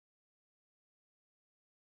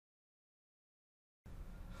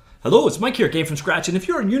Hello, it's Mike here at GameFromScratch, and if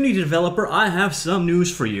you're a Unity developer, I have some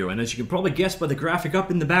news for you. And as you can probably guess by the graphic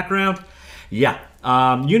up in the background,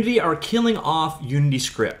 Unity are killing off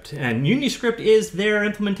UnityScript. And UnityScript is their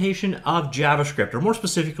implementation of JavaScript, or more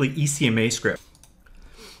specifically ECMA script,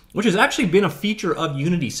 which has actually been a feature of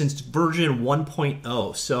Unity since version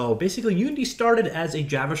 1.0. So basically, Unity started as a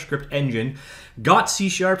JavaScript engine, got C#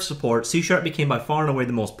 support. C# became by far and away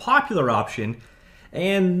the most popular option,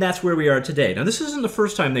 and that's where we are today. Now, this isn't the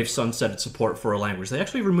first time they've sunsetted support for a language. They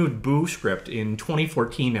actually removed Boo script in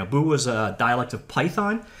 2014. Now, Boo was a dialect of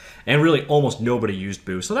Python, and really almost nobody used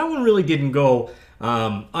Boo. So that one really didn't go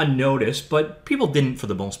unnoticed, but people didn't, for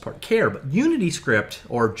the most part, care. But UnityScript,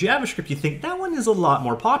 or JavaScript, you think that one is a lot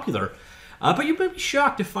more popular. But you might be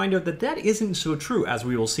shocked to find out that that isn't so true, as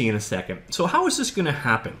we will see in a second. So how is this going to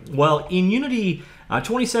happen? Well, in Unity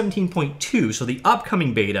 2017.2, so the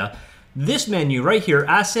upcoming beta, this menu right here,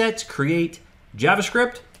 Assets, Create,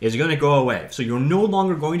 JavaScript, is going to go away. So you're no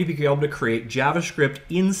longer going to be able to create JavaScript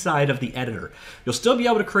inside of the editor. You'll still be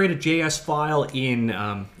able to create a JS file in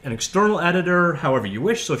an external editor, however you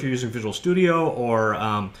wish. So if you're using Visual Studio or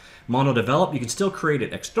MonoDevelop, you can still create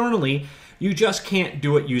it externally. You just can't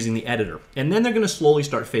do it using the editor. And then they're going to slowly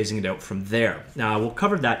start phasing it out from there. Now, we'll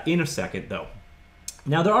cover that in a second, though.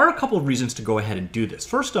 Now, there are a couple of reasons to go ahead and do this.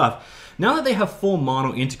 First off, now that they have full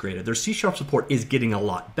mono integrated, their C# support is getting a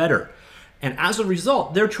lot better. And as a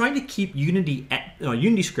result, they're trying to keep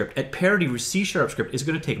UnityScript at parity with C# script is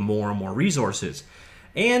going to take more and more resources.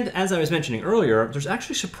 And as I was mentioning earlier, there's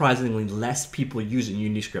actually surprisingly less people using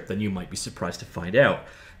UnityScript than you might be surprised to find out.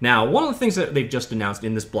 Now, one of the things that they've just announced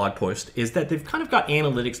in this blog post is that they've kind of got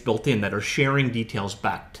analytics built in that are sharing details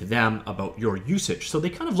back to them about your usage. So they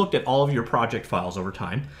kind of looked at all of your project files over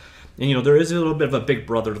time. And, you know, there is a little bit of a big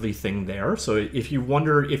brotherly thing there. So if you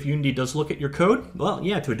wonder if Unity does look at your code, well,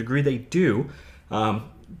 yeah, to a degree they do.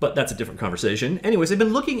 But that's a different conversation. Anyways, they've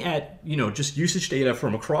been looking at, you know, just usage data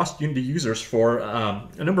from across Unity users for a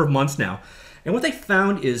number of months now. And what they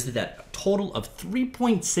found is that a total of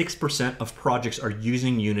 3.6% of projects are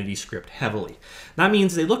using UnityScript heavily. That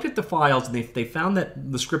means they looked at the files and they found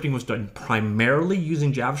that the scripting was done primarily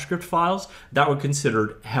using JavaScript files that were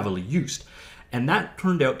considered heavily used. And that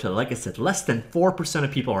turned out to, like I said, less than 4%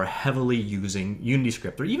 of people are heavily using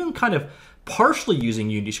UnityScript, or even kind of partially using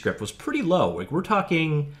UnityScript was pretty low. Like, we're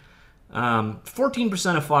talking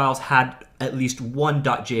 14% of files had at least one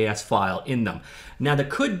 .js file in them. Now, that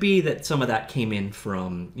could be that some of that came in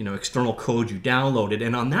from, you know, external code you downloaded.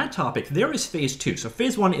 And on that topic, there is phase 2. So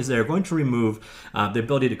phase 1 is they're going to remove the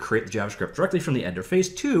ability to create the JavaScript directly from the editor.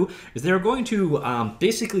 Phase 2 is they're going to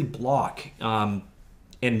basically block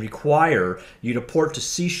and require you to port to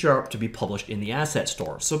C# to be published in the asset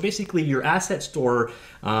store. So basically your asset store,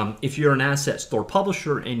 if you're an asset store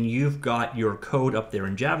publisher and you've got your code up there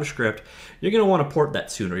in JavaScript, you're gonna wanna port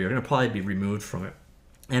that sooner. You're gonna probably be removed from it.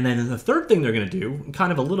 And then the third thing they're going to do, kind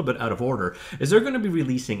of a little bit out of order, is they're going to be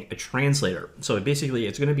releasing a translator. So basically,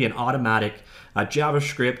 it's going to be an automatic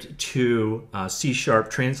JavaScript to C#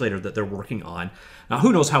 translator that they're working on. Now,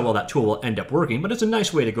 who knows how well that tool will end up working, but it's a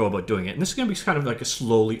nice way to go about doing it. And this is going to be kind of like a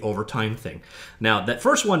slowly over time thing. Now, that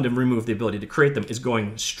first one to remove the ability to create them is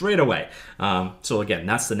going straight away. So again,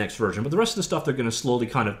 that's the next version. But the rest of the stuff, they're going to slowly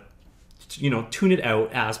kind of, you know, tune it out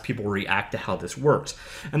as people react to how this works.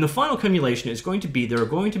 And the final cumulation is going to be they're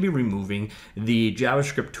going to be removing the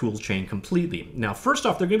JavaScript toolchain completely. Now, first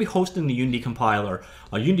off, they're going to be hosting the Unity compiler,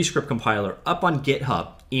 a UnityScript compiler, up on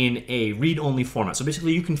GitHub in a read-only format. So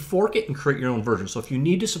basically, you can fork it and create your own version. So if you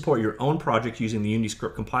need to support your own project using the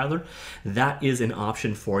UnityScript compiler, that is an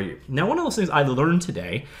option for you. Now, one of those things I learned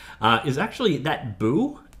today is actually that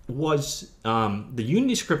Boo was the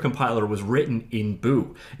UnityScript compiler was written in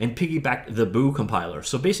Boo and piggybacked the Boo compiler.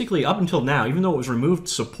 So basically, up until now, even though it was removed,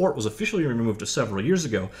 support was officially removed several years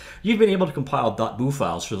ago, you've been able to compile .boo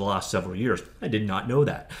files for the last several years. I did not know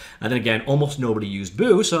that. And then again, almost nobody used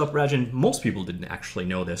Boo, so I imagine most people didn't actually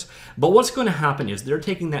know this. But what's going to happen is they're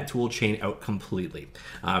taking that tool chain out completely.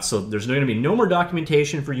 So there's going to be no more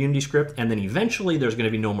documentation for UnityScript, and then eventually there's going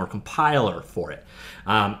to be no more compiler for it.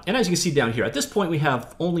 And as you can see down here, at this point we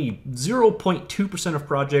have only 0.2% of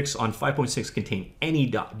projects on 5.6 contain any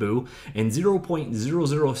 .boo, and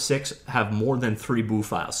 0.006 have more than 3 Boo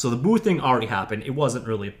files. So the Boo thing already happened. It wasn't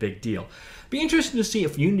really a big deal. Be interesting to see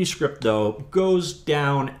if UnityScript, though, goes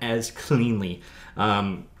down as cleanly.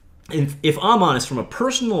 if I'm honest, from a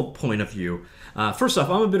personal point of view, first off,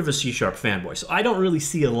 I'm a bit of a C# fanboy, so I don't really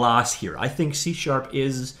see a loss here. I think C#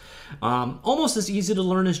 is almost as easy to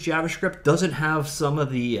learn as JavaScript. Doesn't have some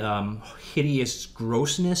of the hideous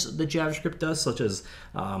grossness that JavaScript does, such as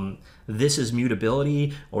this is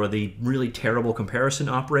mutability, or the really terrible comparison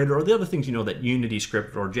operator, or the other things, you know, that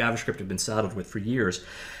UnityScript or JavaScript have been saddled with for years.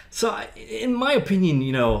 So in my opinion,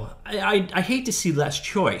 you know, I hate to see less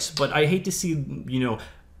choice, but I hate to see, you know,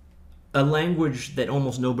 a language that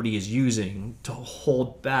almost nobody is using to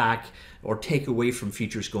hold back or take away from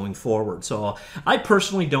features going forward. So I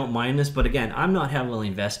personally don't mind this, but again, I'm not heavily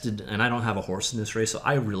invested and I don't have a horse in this race, so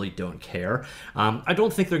I really don't care. I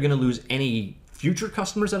don't think they're going to lose any future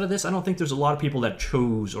customers out of this. I don't think there's a lot of people that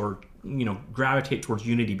chose or, you know, gravitate towards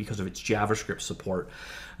Unity because of its JavaScript support.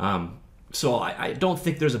 So I don't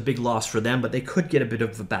think there's a big loss for them, but they could get a bit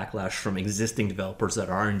of a backlash from existing developers that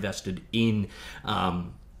are invested in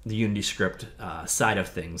the UnityScript side of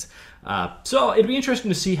things. So it'd be interesting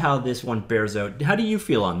to see how this one bears out. How do you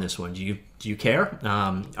feel on this one? Do you care?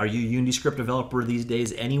 Are you a UnityScript developer these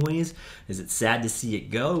days anyways? Is it sad to see it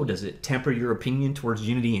go? Does it temper your opinion towards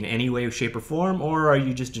Unity in any way, shape, or form? Or are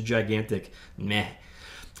you just a gigantic meh?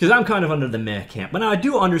 Because I'm kind of under the meh camp. But now I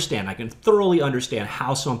do understand. I can thoroughly understand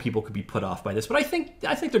how some people could be put off by this. But I think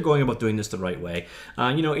they're going about doing this the right way.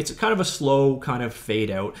 You know, it's kind of a slow kind of fade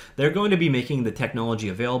out. They're going to be making the technology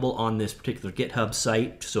available on this particular GitHub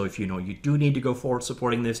site. So if you know you do need to go forward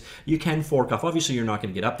supporting this, you can fork off. Obviously, you're not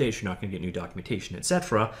going to get updates. You're not going to get new documentation,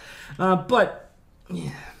 etc. But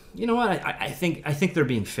yeah, you know what? I think they're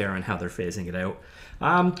being fair in how they're phasing it out.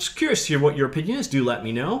 Just curious to hear what your opinion is. Do let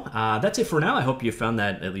me know. That's it for now. I hope you found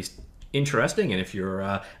that at least interesting. And if you're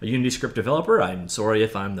a UnityScript developer, I'm sorry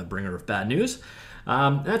if I'm the bringer of bad news.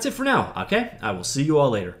 That's it for now. Okay, I will see you all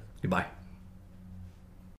later. Goodbye.